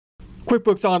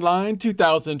QuickBooks Online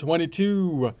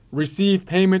 2022. Receive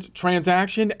payment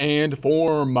transaction and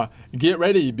form. Get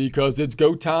ready because it's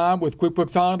go time with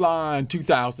QuickBooks Online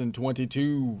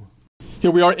 2022.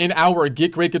 Here we are in our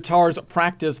Get Great Guitars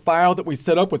practice file that we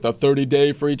set up with a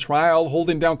 30-day free trial.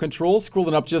 Holding down control,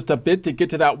 scrolling up just a bit to get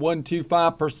to that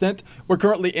 125%. We're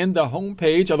currently in the home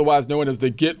page, otherwise known as the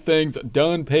Get Things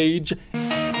Done page.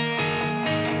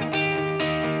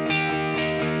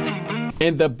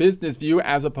 In the business view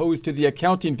as opposed to the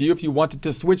accounting view. If you wanted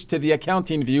to switch to the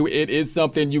accounting view, it is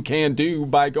something you can do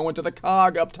by going to the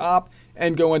cog up top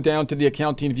and going down to the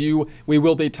accounting view. We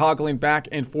will be toggling back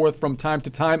and forth from time to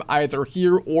time, either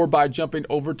here or by jumping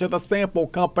over to the sample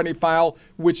company file,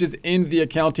 which is in the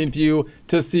accounting view,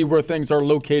 to see where things are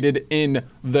located in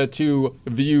the two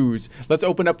views. Let's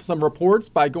open up some reports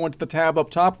by going to the tab up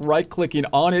top, right-clicking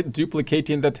on it,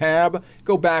 duplicating the tab,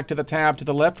 go back to the tab to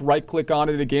the left, right-click on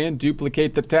it again,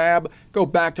 duplicate the tab, go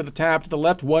back to the tab to the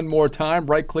left one more time,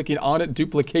 right-clicking on it,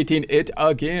 duplicating it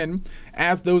again.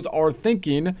 As those are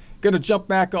thinking, going to jump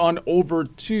back on over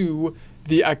to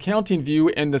the accounting view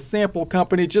and the sample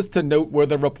company just to note where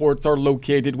the reports are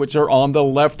located, which are on the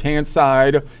left-hand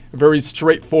side. Very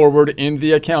straightforward in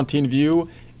the accounting view.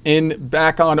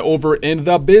 Back on over in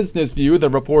the business view, the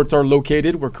reports are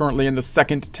located. We're currently in the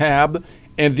second tab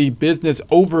and the business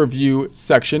overview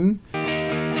section.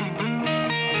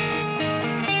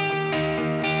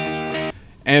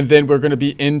 And then we're going to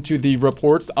be into the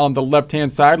reports on the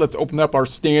left-hand side. Let's open up our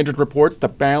standard reports, the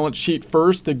balance sheet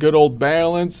first, the good old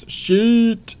balance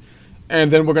sheet. And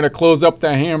then we're going to close up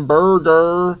the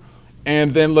hamburger.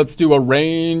 And then let's do a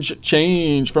range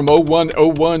change from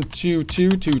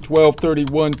 010122 to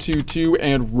 123122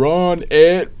 and run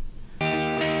it.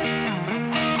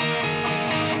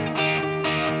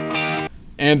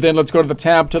 And then let's go to the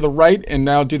tab to the right and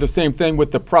now do the same thing with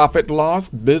the profit and loss,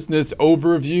 business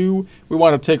overview. We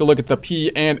want to take a look at the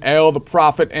P&L, the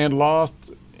profit and loss,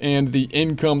 and the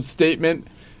income statement.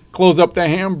 Close up the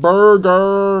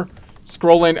hamburger.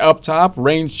 Scrolling up top,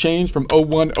 range change from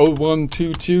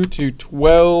 010122 to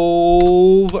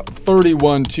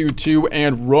 123122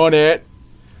 and run it.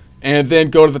 And then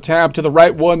go to the tab to the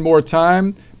right one more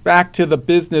time. Back to the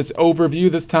business overview,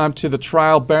 this time to the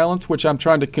trial balance, which I'm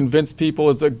trying to convince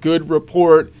people is a good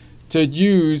report to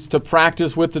use to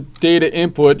practice with the data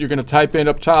input. You're going to type in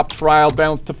up top trial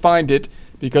balance to find it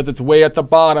because it's way at the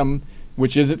bottom,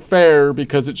 which isn't fair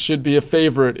because it should be a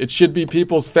favorite. It should be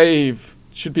people's fave.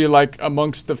 It should be like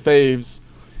amongst the faves.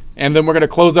 And then we're going to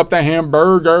close up the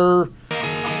hamburger.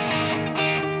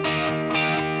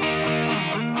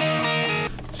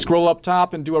 Scroll up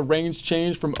top and do a range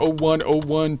change from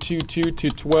 010122 to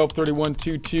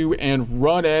 123122 and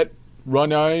run it.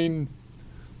 Running.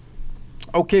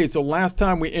 Okay, so last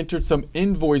time we entered some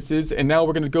invoices and now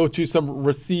we're going to go to some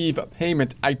receive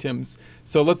payment items.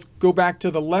 So let's go back to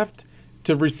the left.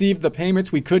 To receive the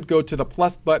payments, we could go to the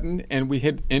plus button and we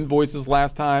hit invoices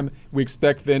last time. We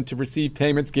expect then to receive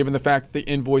payments given the fact that the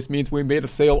invoice means we made a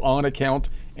sale on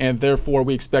account and therefore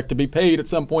we expect to be paid at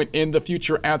some point in the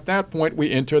future. At that point,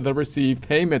 we enter the receive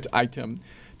payment item.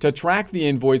 To track the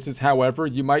invoices, however,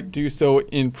 you might do so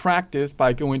in practice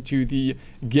by going to the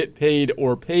get paid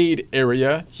or paid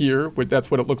area here.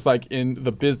 That's what it looks like in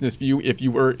the business view. If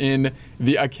you were in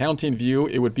the accounting view,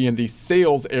 it would be in the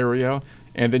sales area.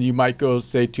 And then you might go,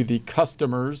 say, to the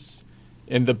customers.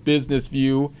 In the business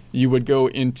view, you would go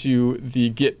into the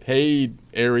get paid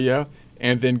area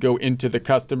and then go into the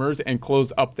customers and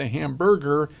close up the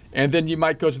hamburger. And then you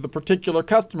might go to the particular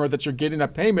customer that you're getting a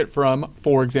payment from,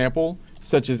 for example,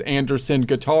 such as Anderson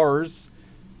Guitars.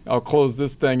 I'll close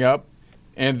this thing up.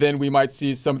 And then we might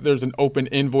see there's an open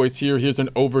invoice here. Here's an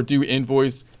overdue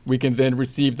invoice. We can then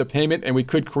receive the payment and we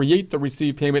could create the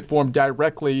receive payment form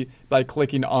directly by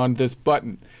clicking on this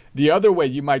button. The other way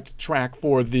you might track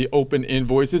for the open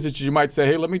invoices is you might say,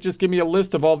 hey, give me a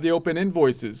list of all the open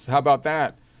invoices. How about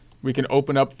that? We can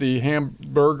open up the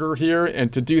hamburger here,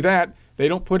 and to do that, they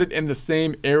don't put it in the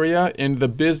same area in the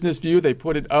business view. They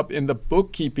put it up in the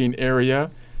bookkeeping area.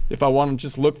 If I want to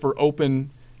just look for open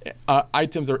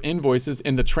items or invoices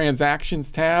in the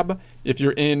transactions tab. If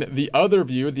you're in the other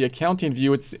view, the accounting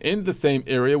view, it's in the same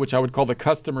area, which I would call the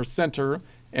customer center.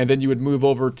 And then you would move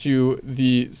over to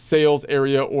the sales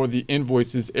area or the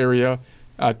invoices area.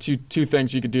 Two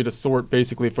things you could do to sort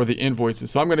basically for the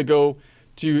invoices. So I'm going to go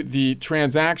to the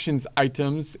transactions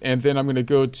items and then I'm going to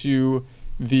go to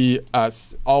the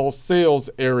all sales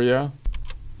area.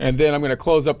 And then I'm going to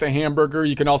close up the hamburger.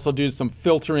 You can also do some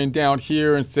filtering down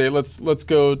here and say, let's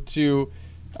go to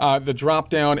the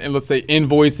drop down and let's say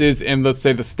invoices, and let's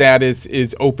say the status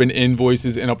is open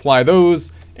invoices and apply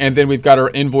those. And then we've got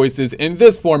our invoices in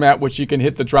this format, which you can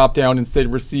hit the drop down and say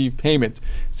receive payment.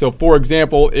 So for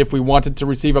example, if we wanted to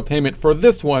receive a payment for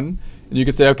this one, you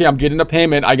can say, okay, I'm getting a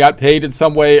payment. I got paid in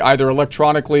some way, either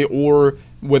electronically or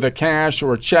with a cash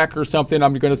or a check or something.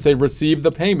 I'm going to say receive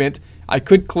the payment. I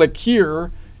could click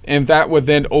here, and that would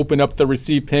then open up the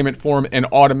receive payment form and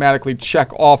automatically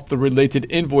check off the related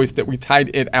invoice that we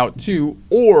tied it out to.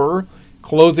 Or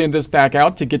closing this back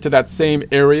out to get to that same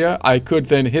area, I could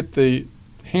then hit the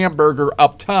hamburger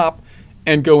up top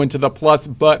and go into the plus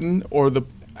button or the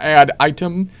add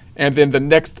item, and then the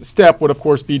next step would of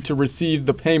course be to receive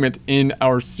the payment in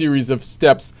our series of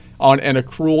steps on an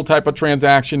accrual type of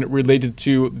transaction related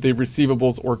to the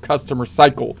receivables or customer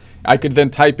cycle. I could then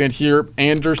type in here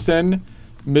Anderson,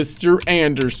 Mr.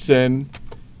 Anderson,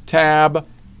 tab,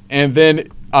 and then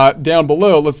down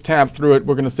below, let's tab through it.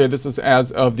 We're going to say this is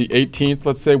as of the 18th.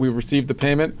 Let's say we received the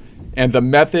payment. And the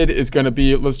method is going to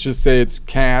be, let's just say it's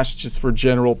cash, just for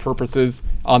general purposes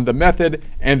on the method.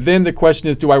 And then the question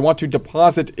is, do I want to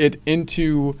deposit it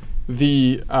into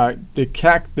the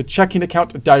checking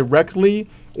account directly,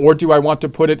 or do I want to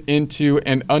put it into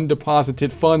an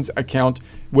undeposited funds account,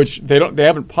 which they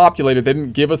haven't populated. They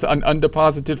didn't give us an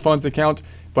undeposited funds account,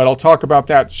 but I'll talk about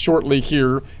that shortly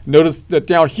here. Notice that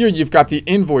down here you've got the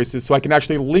invoices, so I can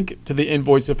actually link to the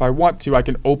invoice if I want to. I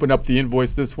can open up the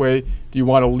invoice this way. Do you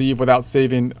want to leave without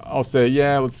saving? I'll say,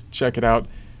 yeah, let's check it out.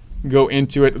 Go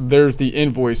into it. There's the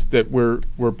invoice that we're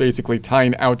basically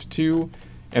tying out to.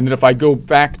 And then if I go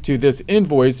back to this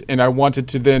invoice and I wanted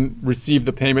to then receive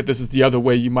the payment, this is the other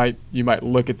way you might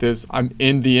look at this. I'm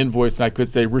in the invoice and I could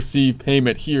say receive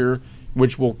payment here,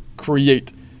 which will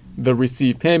create the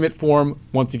receive payment form,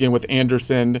 once again with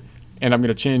Anderson, and I'm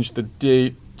going to change the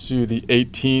date to the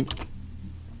 18th,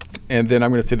 and then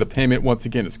I'm going to say the payment once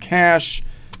again is cash,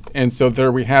 and so there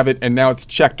we have it, and now it's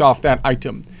checked off that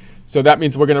item. So that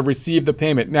means we're going to receive the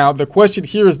payment. Now the question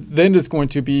here is going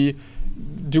to be,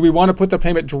 do we want to put the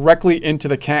payment directly into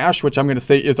the cash, which I'm going to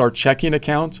say is our checking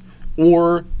account,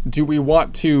 or do we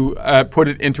want to put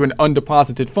it into an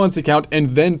undeposited funds account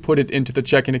and then put it into the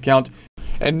checking account?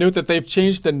 And note that they've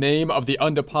changed the name of the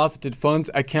undeposited funds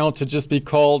account to just be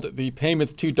called the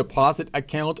payments to deposit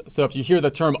account. So if you hear the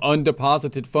term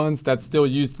undeposited funds, that's still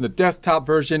used in the desktop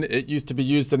version. It used to be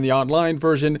used in the online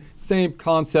version. Same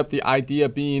concept, the idea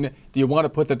being, do you want to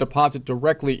put the deposit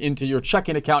directly into your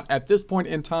checking account at this point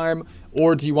in time,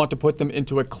 or do you want to put them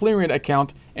into a clearing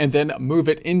account and then move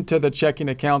it into the checking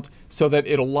account so that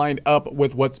it'll line up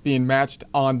with what's being matched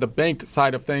on the bank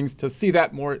side of things? To see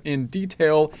that more in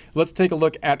detail, let's take a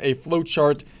look at a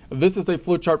flowchart. This is a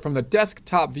flowchart from the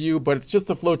desktop view, but it's just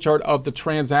a flowchart of the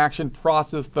transaction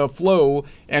process, the flow,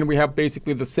 and we have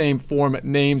basically the same form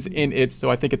names in it, so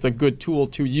I think it's a good tool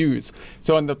to use.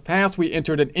 So in the past, we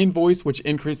entered an invoice, which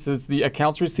increases the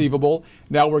accounts receivable.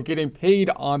 Now we're getting paid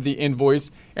on the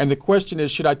invoice, and the question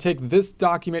is, should I take this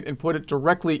document and put it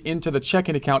directly into the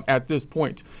checking account at this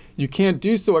point? You can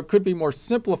do so. It could be more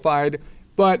simplified,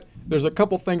 but there's a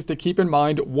couple things to keep in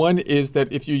mind. One is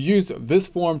that if you use this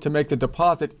form to make the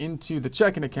deposit into the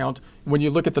checking account, when you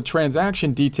look at the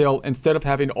transaction detail, instead of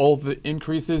having all the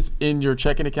increases in your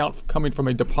checking account coming from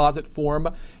a deposit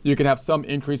form, you can have some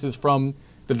increases from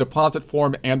the deposit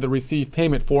form and the receive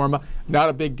payment form. Not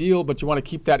a big deal, but you want to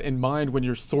keep that in mind when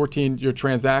you're sorting your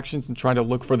transactions and trying to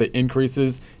look for the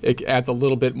increases. It adds a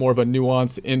little bit more of a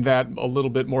nuance in that, a little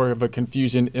bit more of a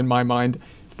confusion in my mind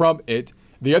from it.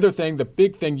 The other thing, the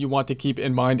big thing you want to keep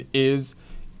in mind is,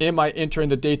 am I entering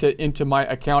the data into my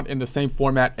account in the same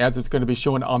format as it's going to be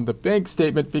shown on the bank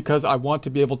statement? Because I want to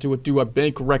be able to do a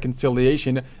bank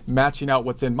reconciliation, matching out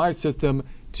what's in my system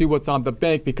to what's on the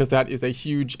bank, because that is a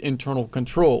huge internal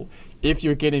control. If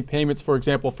you're getting payments, for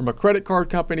example, from a credit card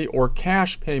company or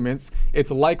cash payments,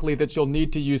 it's likely that you'll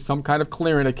need to use some kind of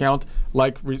clearing account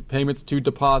like payments to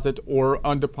deposit or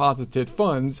undeposited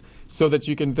funds, so that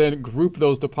you can then group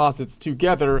those deposits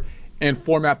together and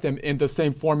format them in the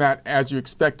same format as you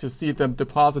expect to see them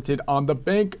deposited on the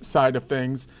bank side of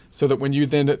things, so that when you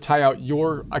then tie out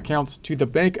your accounts to the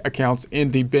bank accounts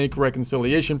in the bank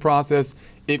reconciliation process,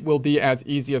 it will be as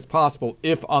easy as possible.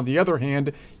 If, on the other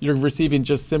hand, you're receiving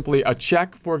just simply a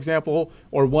check, for example,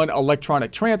 or one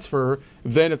electronic transfer,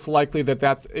 then it's likely that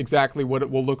that's exactly what it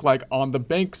will look like on the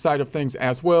bank side of things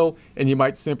as well, and you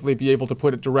might simply be able to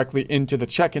put it directly into the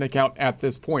checking account at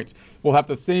this point. We'll have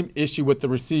the same issue with the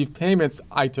receive payments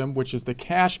item, which is the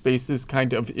cash basis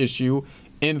kind of issue,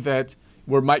 in that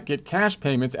we might get cash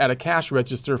payments at a cash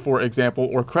register, for example,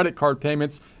 or credit card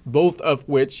payments, both of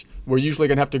which we're usually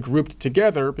going to have to group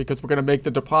together because we're going to make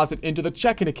the deposit into the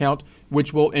checking account,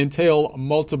 which will entail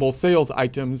multiple sales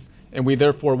items, and we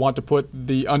therefore want to put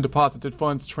the undeposited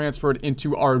funds transferred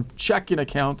into our checking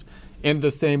account in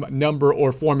the same number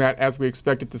or format as we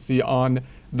expect it to see on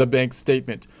the bank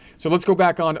statement. So let's go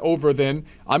back on over then.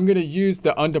 I'm going to use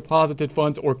the undeposited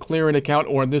funds or clearing account,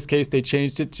 or in this case, they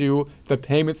changed it to the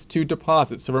payments to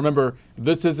deposit. So remember,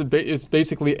 this is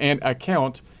basically an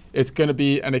account. It's going to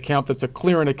be an account that's a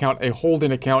clearing account, a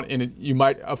holding account, and you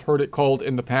might have heard it called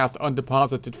in the past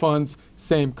undeposited funds,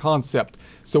 same concept.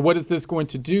 So what is this going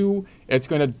to do? It's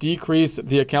going to decrease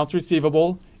the accounts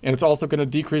receivable, and it's also going to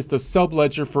decrease the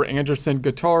subledger for Anderson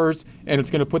Guitars, and it's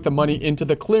going to put the money into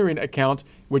the clearing account,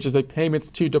 which is a payments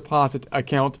to deposit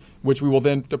account, which we will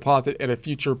then deposit at a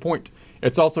future point.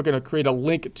 It's also going to create a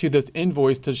link to this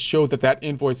invoice to show that that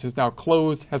invoice is now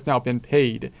closed, has now been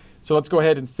paid. So let's go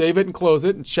ahead and save it and close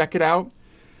it and check it out.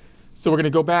 So we're going to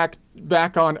go back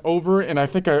on over, and I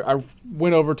think I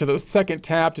went over to the second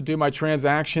tab to do my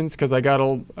transactions because I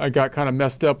got kind of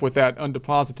messed up with that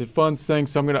undeposited funds thing.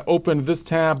 So I'm going to open this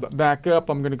tab back up.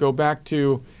 I'm going to go back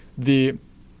to the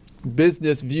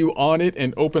business view on it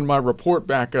and open my report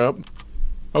back up.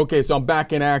 Okay, so I'm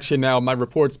back in action now. My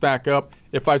report's back up.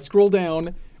 If I scroll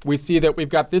down, we see that we've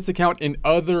got this account in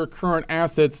other current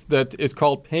assets that is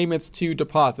called payments to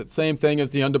deposit. Same thing as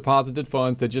the undeposited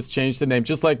funds. They just changed the name.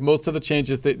 Just like most of the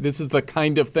changes, this is the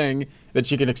kind of thing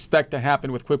that you can expect to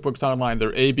happen with QuickBooks Online.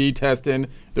 They're A/B testing.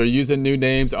 They're using new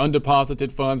names.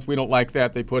 Undeposited funds, we don't like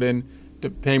that. They put in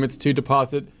payments to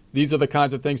deposit. These are the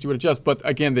kinds of things you would adjust. But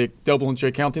again, the double entry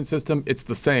accounting system, it's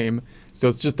the same. So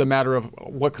it's just a matter of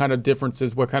what kind of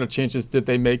differences, what kind of changes did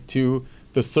they make to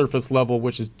the surface level,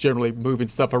 which is generally moving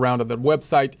stuff around on the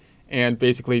website, and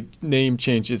basically name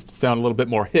changes to sound a little bit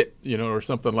more hip, or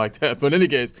something like that. But in any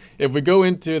case, if we go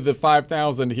into the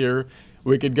 5,000 here,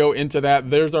 we could go into that.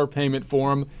 There's our payment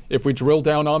form. If we drill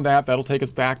down on that, that'll take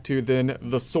us back to then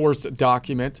the source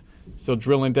document. So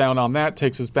drilling down on that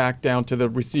takes us back down to the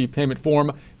receive payment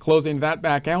form. Closing that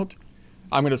back out,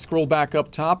 I'm going to scroll back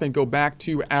up top and go back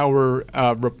to our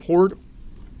report,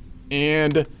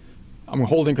 and I'm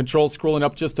holding control, scrolling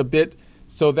up just a bit.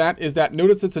 So that is that.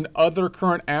 Notice it's an other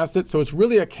current asset. So it's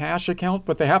really a cash account,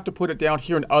 but they have to put it down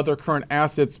here in other current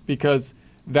assets because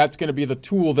that's going to be the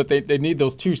tool that they need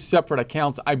those two separate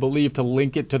accounts, I believe, to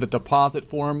link it to the deposit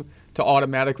form to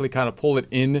automatically kind of pull it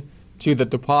in to the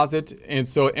deposit.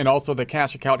 And also the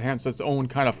cash account has its own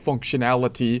kind of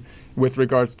functionality with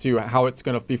regards to how it's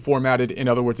going to be formatted. In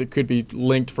other words, it could be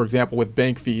linked, for example, with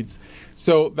bank feeds.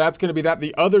 So that's going to be that.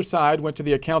 The other side went to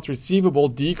the accounts receivable,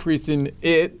 decreasing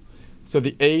it. So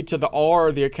the A to the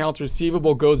R, the accounts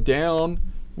receivable goes down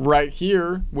right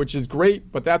here, which is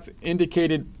great, but that's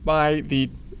indicated by the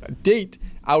date.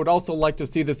 I would also like to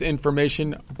see this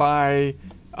information by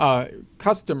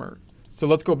customer. So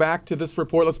let's go back to this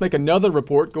report. Let's make another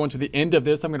report. Going to the end of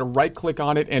this, I'm going to right click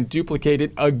on it and duplicate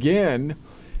it again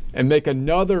and make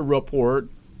another report,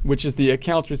 which is the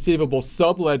accounts receivable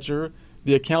subledger,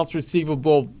 the accounts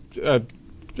receivable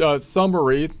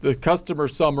summary, the customer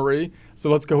summary. So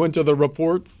let's go into the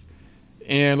reports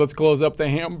and let's close up the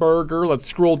hamburger. Let's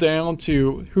scroll down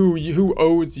to who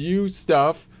owes you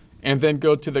stuff, and then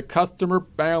go to the customer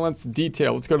balance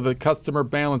detail. Let's go to the customer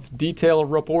balance detail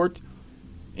report.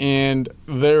 And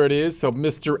there it is. So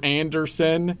Mr.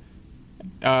 Anderson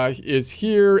is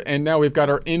here, and now we've got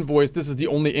our invoice. This is the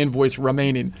only invoice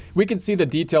remaining. We can see the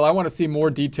detail. I want to see more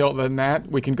detail than that.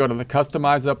 We can go to the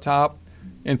customize up top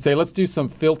and say, let's do some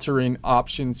filtering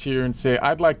options here and say,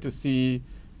 I'd like to see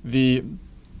the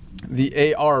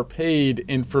AR paid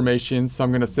information. So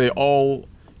I'm going to say all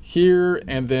here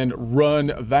and then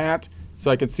run that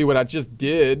so I can see what I just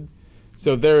did.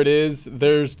 So there it is.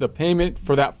 There's the payment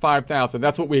for that 5,000.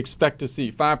 That's what we expect to see.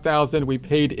 5,000, we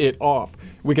paid it off.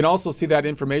 We can also see that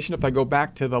information if I go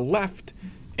back to the left,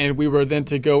 and we were then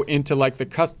to go into like the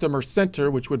customer center,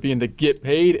 which would be in the get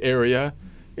paid area.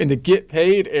 In the get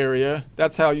paid area,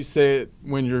 that's how you say it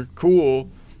when you're cool,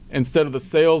 instead of the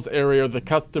sales area or the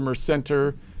customer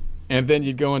center. And then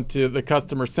you go into the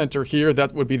customer center here.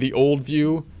 That would be the old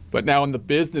view. But now in the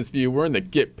business view, we're in the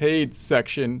get paid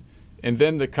section, and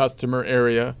then the customer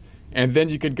area, and then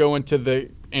you could go into the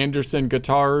Anderson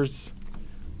Guitars,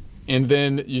 and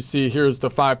then you see here's the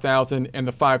 5,000 and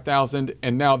the 5,000,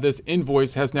 and now this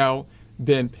invoice has now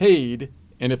been paid.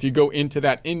 And if you go into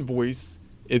that invoice,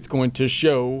 it's going to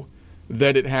show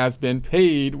that it has been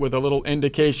paid with a little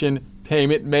indication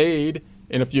payment made.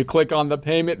 And if you click on the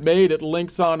payment made, it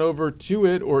links on over to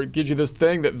it, or it gives you this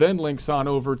thing that then links on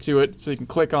over to it. So you can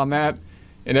click on that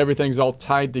and everything's all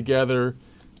tied together,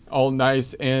 all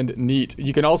nice and neat.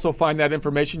 You can also find that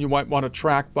information you might want to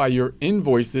track by your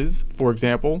invoices, for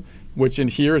example, which in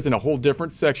here is in a whole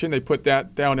different section. They put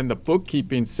that down in the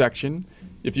bookkeeping section.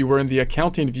 If you were in the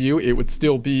accounting view, it would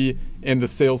still be in the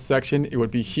sales section. It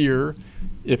would be here.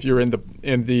 If you're in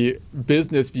the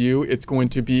business view, it's going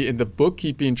to be in the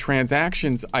bookkeeping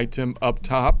transactions item up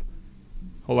top.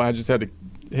 Hold on, I just had to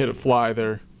hit a fly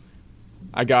there.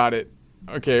 I got it.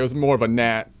 Okay, it was more of a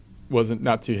gnat. Wasn't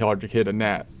not too hard to hit a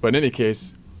gnat. But in any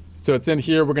case, so it's in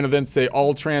here. We're going to then say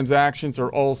all transactions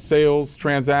or all sales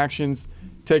transactions.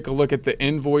 Take a look at the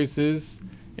invoices.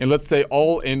 And let's say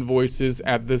all invoices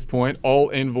at this point. All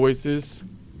invoices.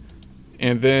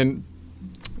 And then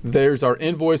there's our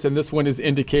invoice. And this one is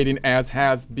indicating as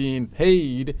has been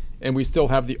paid. And we still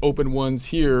have the open ones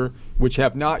here, which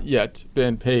have not yet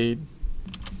been paid.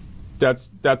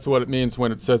 That's what it means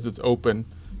when it says it's open.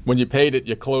 When you paid it,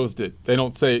 you closed it. They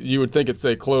don't say, you would think it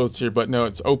say closed here, but no,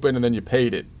 it's open and then you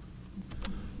paid it.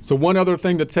 So one other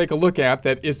thing to take a look at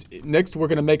that is next we're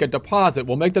going to make a deposit.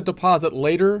 We'll make the deposit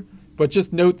later, but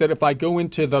just note that if I go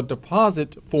into the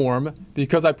deposit form,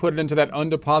 because I put it into that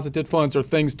undeposited funds or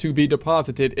things to be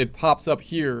deposited, it pops up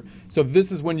here. So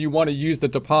this is when you want to use the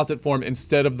deposit form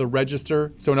instead of the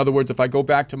register. So in other words, if I go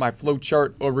back to my flow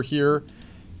chart over here,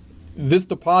 this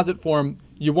deposit form,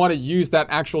 you want to use that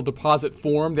actual deposit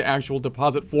form, the actual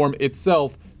deposit form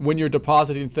itself, when you're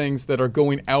depositing things that are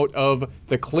going out of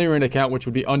the clearing account, which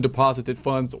would be undeposited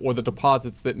funds or the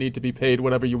deposits that need to be paid,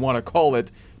 whatever you want to call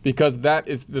it, because that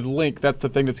is the link. That's the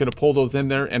thing that's going to pull those in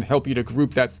there and help you to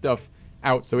group that stuff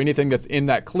out. So anything that's in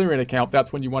that clearing account,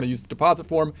 that's when you want to use the deposit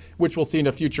form, which we'll see in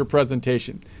a future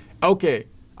presentation. Okay,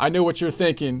 I know what you're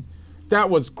thinking. That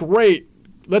was great.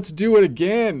 Let's do it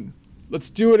again.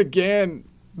 Let's do it again.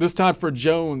 This time for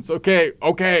Jones. Okay,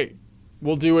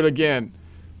 we'll do it again.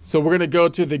 So we're going to go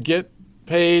to the Get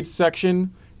Paid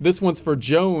section. This one's for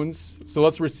Jones. So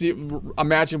let's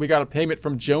imagine we got a payment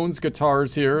from Jones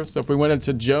Guitars here. So if we went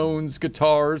into Jones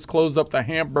Guitars, close up the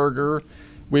hamburger,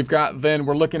 we've got, then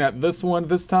we're looking at this one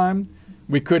this time.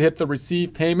 We could hit the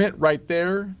receive payment right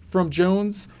there from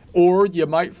Jones. Or you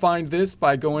might find this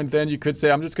by going, then you could say,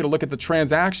 I'm just going to look at the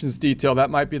transactions detail. That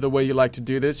might be the way you like to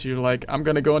do this. You're like, I'm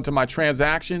going to go into my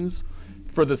transactions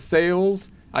for the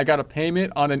sales. I got a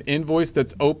payment on an invoice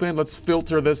that's open. Let's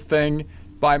filter this thing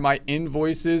by my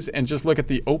invoices and just look at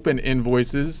the open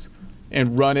invoices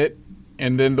and run it.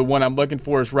 And then the one I'm looking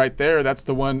for is right there. That's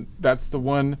the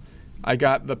one I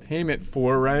got the payment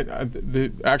for, right?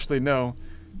 Actually, no.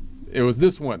 It was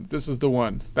this one. This is the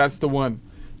one. That's the one.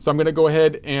 So I'm going to go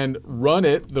ahead and run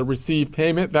it, the receive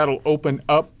payment. That'll open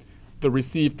up the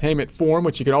receive payment form,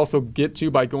 which you can also get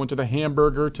to by going to the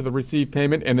hamburger, to the receive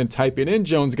payment, and then typing in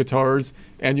Jones Guitars,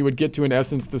 and you would get to, in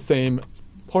essence, the same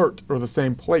part or the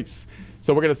same place.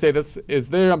 So we're going to say this is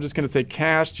there. I'm just going to say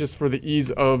cash just for the ease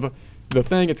of the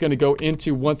thing. It's going to go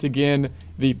into, once again,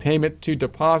 the payment to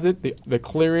deposit. The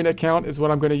clearing account is what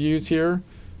I'm going to use here.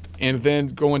 And then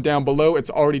going down below,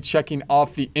 it's already checking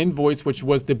off the invoice, which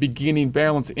was the beginning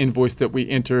balance invoice that we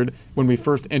entered when we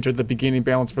first entered the beginning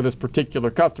balance for this particular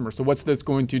customer. So what's this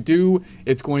going to do?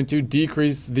 It's going to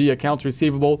decrease the accounts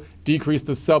receivable, decrease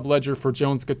the subledger for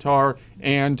Jones Guitar,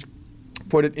 and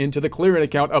put it into the clearing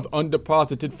account of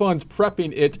undeposited funds,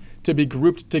 prepping it to be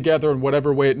grouped together in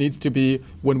whatever way it needs to be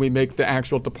when we make the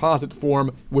actual deposit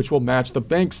form, which will match the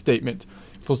bank statement.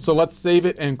 So let's save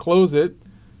it and close it.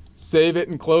 Save it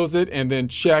and close it, and then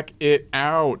check it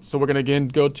out. So we're going to again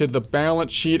go to the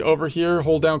balance sheet over here,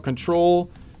 hold down Control.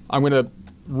 I'm going to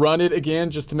run it again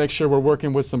just to make sure we're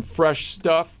working with some fresh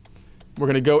stuff. We're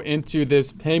going to go into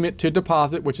this payment to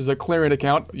deposit, which is a clearing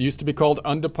account. It used to be called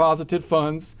undeposited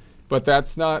funds, but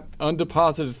that's not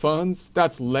undeposited funds.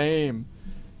 That's lame.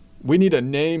 We need a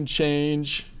name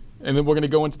change, and then we're going to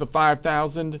go into the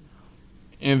 5,000,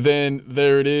 and then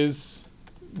there it is.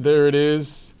 There it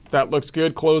is. That looks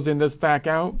good. Closing this back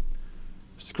out.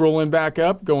 Scrolling back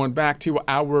up, going back to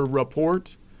our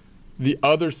report. The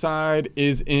other side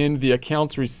is in the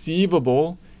accounts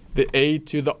receivable, the A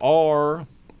to the R,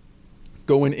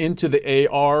 going into the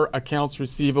AR accounts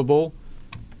receivable.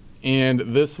 And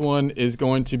this one is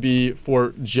going to be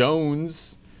for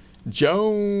Jones.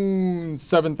 Jones,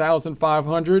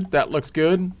 7,500. That looks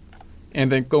good. And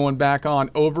then going back on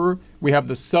over, we have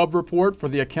the sub report for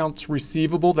the accounts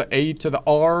receivable, the A to the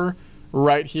R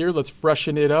right here. Let's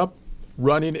freshen it up,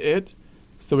 running it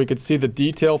so we can see the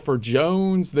detail for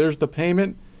Jones. There's the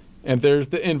payment and there's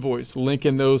the invoice,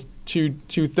 linking those two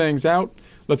things out.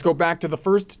 Let's go back to the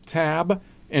first tab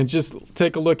and just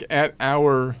take a look at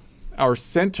our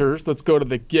centers. Let's go to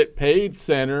the Get Paid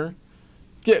Center.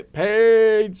 Get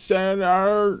Paid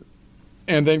Center,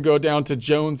 and then go down to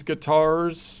Jones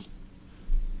Guitars.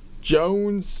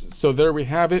 Jones. So there we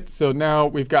have it. So now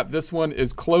we've got this one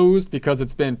is closed because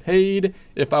it's been paid.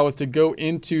 If I was to go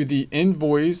into the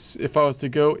invoice,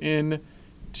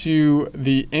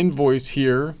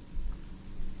 here,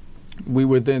 we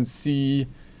would then see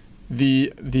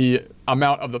the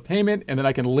amount of the payment, and then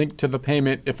I can link to the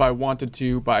payment if I wanted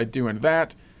to by doing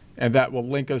that, and that will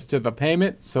link us to the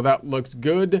payment. So that looks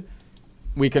good.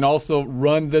 We can also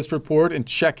run this report and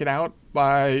check it out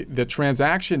by the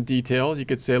transaction detail. You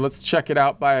could say, let's check it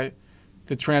out by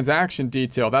the transaction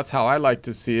detail. That's how I like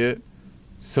to see it.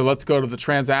 So let's go to the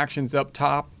transactions up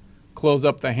top, close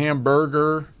up the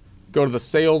hamburger, go to the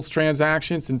sales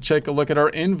transactions, and take a look at our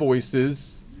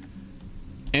invoices.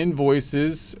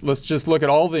 Let's just look at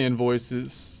all the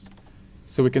invoices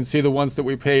so we can see the ones that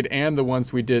we paid and the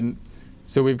ones we didn't.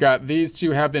 So we've got these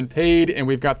two have been paid, and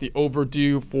we've got the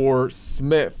overdue for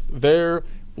Smith there.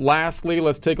 Lastly,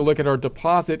 let's take a look at our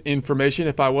deposit information.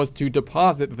 If I was to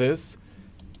deposit this,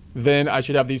 then I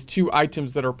should have these two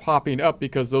items that are popping up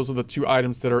because those are the two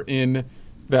items that are in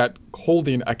that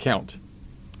holding account.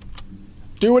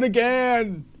 Do it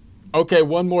again. Okay,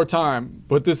 one more time,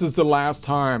 but this is the last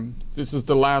time.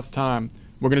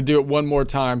 We're going to do it one more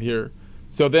time here.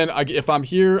 So then if I'm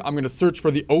here, I'm going to search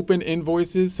for the open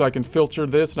invoices, so I can filter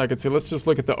this, and I can say, let's just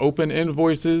look at the open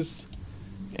invoices.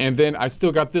 And then I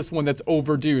still got this one that's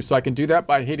overdue. So I can do that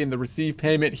by hitting the receive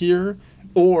payment here,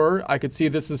 or I could see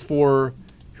this is for,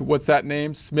 what's that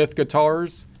name? Smith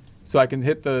Guitars. So I can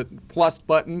hit the plus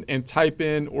button and type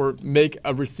in, or make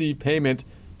a receive payment,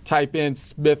 type in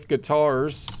Smith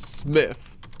Guitars,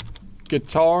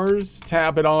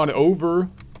 tab it on over.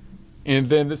 And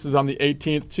then this is on the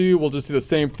 18th too. We'll just do the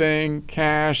same thing,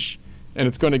 cash, and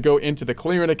it's going to go into the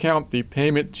clearing account, the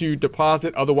payment to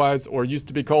deposit, otherwise, or used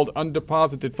to be called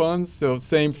undeposited funds. So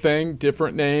same thing,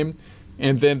 different name.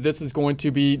 And then this is going to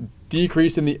be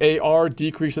decrease in the AR,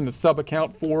 decrease in the sub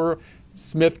account for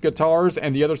Smith Guitars,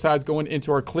 and the other side's going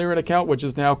into our clearing account, which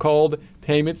is now called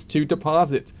payments to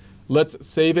deposit. Let's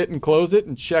save it and close it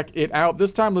and check it out.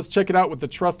 This time, let's check it out with the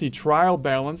trusty trial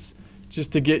balance,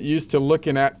 just to get used to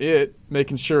looking at it,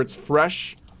 making sure it's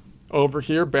fresh. Over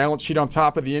here, balance sheet on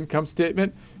top of the income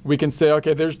statement. We can say,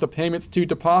 okay, there's the payments to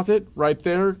deposit right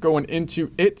there going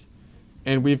into it.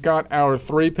 And we've got our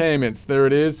 3 payments. There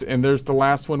it is. And there's the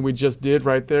last one we just did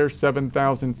right there,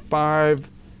 $7,005.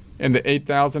 And the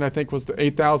 $8,000, I think was the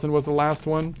 $8,000 was the last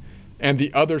one. And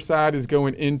the other side is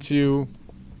going into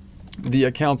the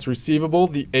accounts receivable,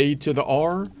 the A to the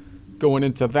R, going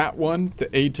into that one,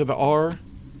 the A to the R,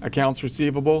 accounts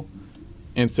receivable.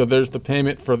 And so there's the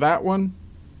payment for that one.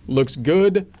 Looks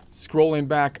good. Scrolling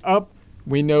back up,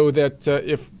 we know that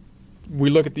if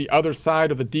we look at the other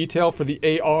side of the detail for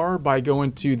the AR by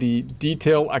going to the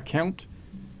detail account,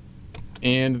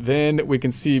 and then we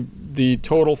can see the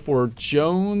total for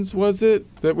Jones, was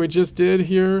it, that we just did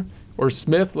here? Or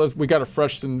Smith? We got to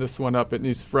freshen this one up. It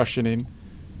needs freshening.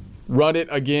 Run it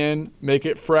again, make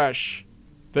it fresh.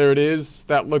 There it is.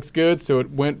 That looks good. So it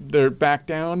went there back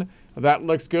down. That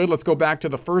looks good. Let's go back to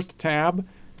the first tab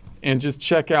and just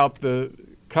check out the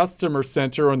Customer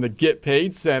Center and the Get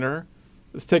Paid Center.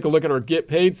 Let's take a look at our Get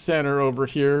Paid Center over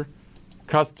here.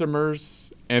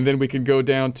 Customers, and then we can go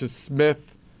down to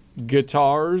Smith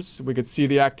Guitars. We could see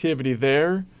the activity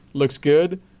there. Looks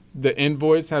good. The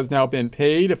invoice has now been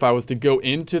paid. If I was to go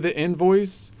into the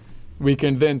invoice, we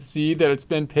can then see that it's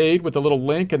been paid with a little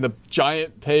link and the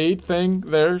giant paid thing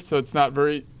there. So it's not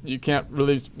very, you can't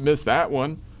really miss that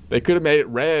one. They could have made it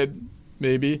red,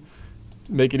 maybe,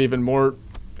 make it even more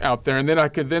out there. And then I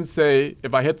could then say,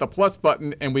 if I hit the plus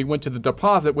button and we went to the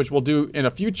deposit, which we'll do in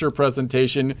a future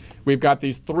presentation, we've got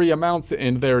these 3 amounts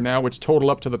in there now, which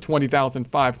total up to the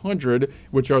 $20,500,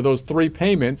 which are those 3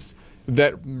 payments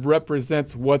that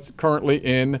represents what's currently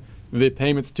in the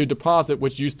payments to deposit,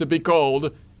 which used to be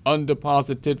called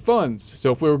undeposited funds.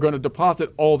 So if we were going to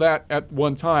deposit all that at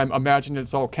one time, imagine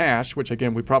it's all cash, which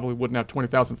again, we probably wouldn't have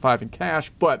 $20,500 in cash,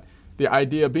 but the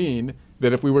idea being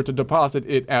that if we were to deposit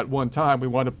it at one time, we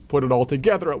want to put it all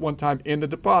together at one time in the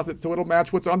deposit so it'll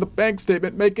match what's on the bank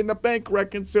statement, making the bank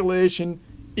reconciliation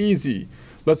easy.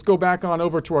 Let's go back on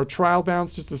over to our trial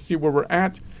balance just to see where we're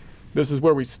at. This is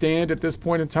where we stand at this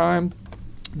point in time.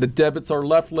 The debits are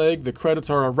left leg, the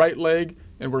credits are our right leg,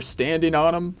 and we're standing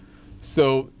on them.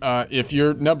 So if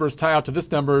your numbers tie out to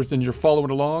this numbers and you're following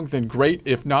along, then great.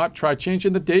 If not, try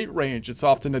changing the date range. It's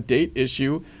often a date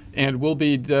issue. And we'll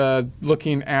be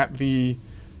looking at the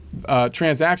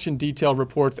transaction detail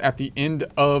reports at the end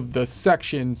of the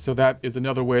section. So that is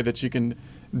another way that you can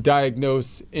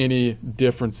diagnose any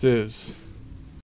differences.